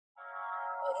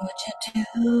What would you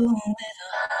do with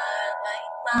a heart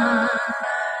like mine?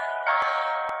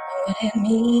 What would it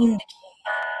mean to keep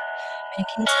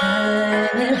making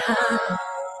time, and how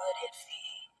would it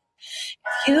feel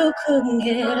if you couldn't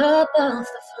get up off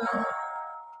the floor?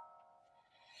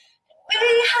 We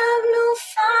have no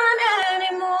fun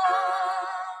anymore.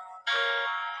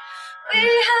 We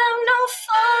have no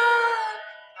fun.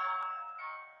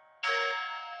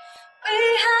 We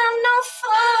have no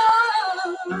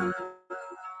fun.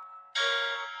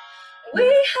 We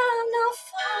have no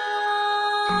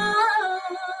fun.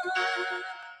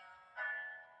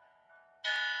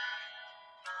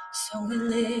 So we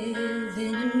live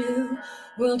in a new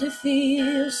world, it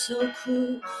feels so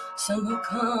cruel. Summer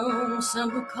comes,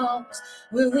 summer calls.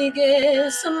 Will we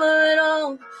get summer at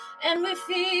all? And we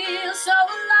feel so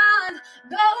alive.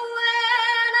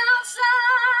 Going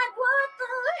outside, what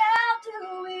the hell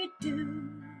do we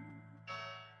do?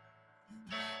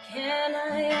 Can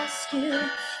I ask you,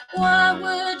 what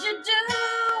would you do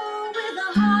with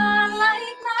a heart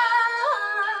like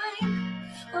mine?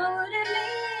 What would it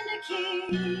mean to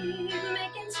keep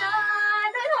making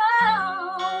time, and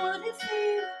how would it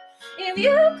feel if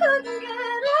you couldn't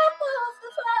get up off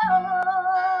the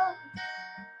floor?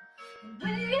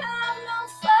 We have no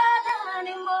fun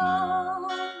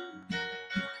anymore.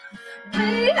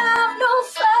 We have no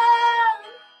fun.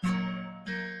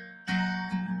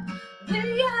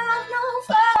 We have no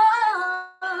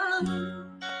fun.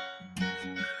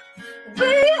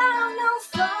 We have no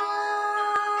fun.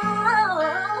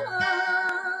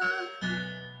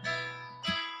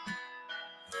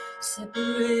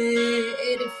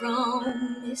 Separated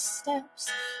from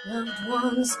missteps, loved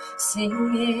ones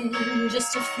singing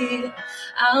just to feel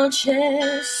our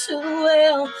chests so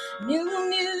well. New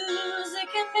music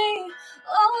in me,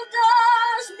 old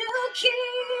doors, new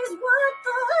keys. What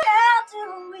the hell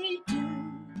do we do?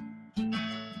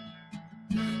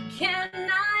 Can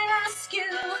I ask you,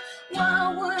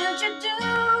 what would you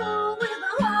do with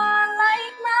a heart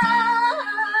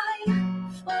like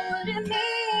mine? What would it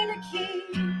mean to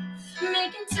keep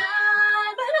making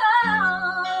time, and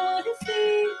how would it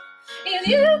feel if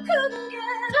you couldn't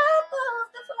get up off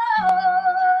the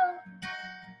floor?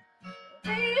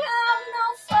 We have no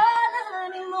fun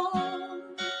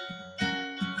anymore.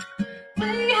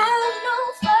 We have no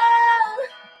fun.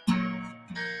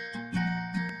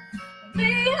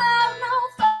 We have no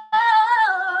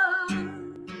fun.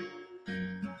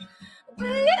 We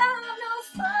have no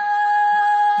fun.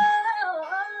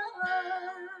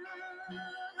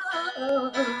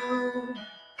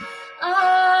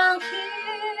 I'll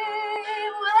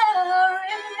keep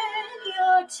wearing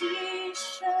your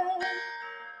t-shirt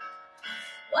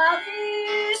while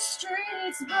these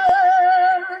streets burn.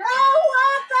 Oh,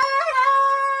 what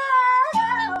the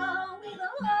hell with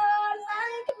a heart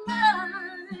like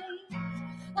mine?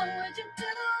 What would you do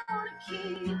to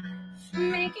keep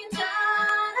making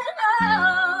time, and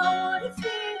how would it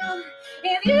feel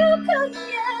if you couldn't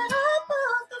get up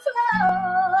off the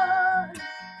floor?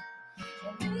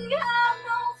 We have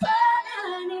no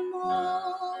fun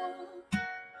anymore.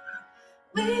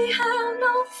 We have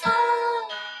no fun.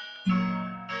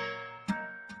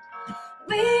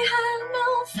 We have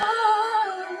no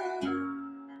fun.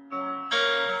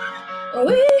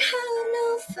 We have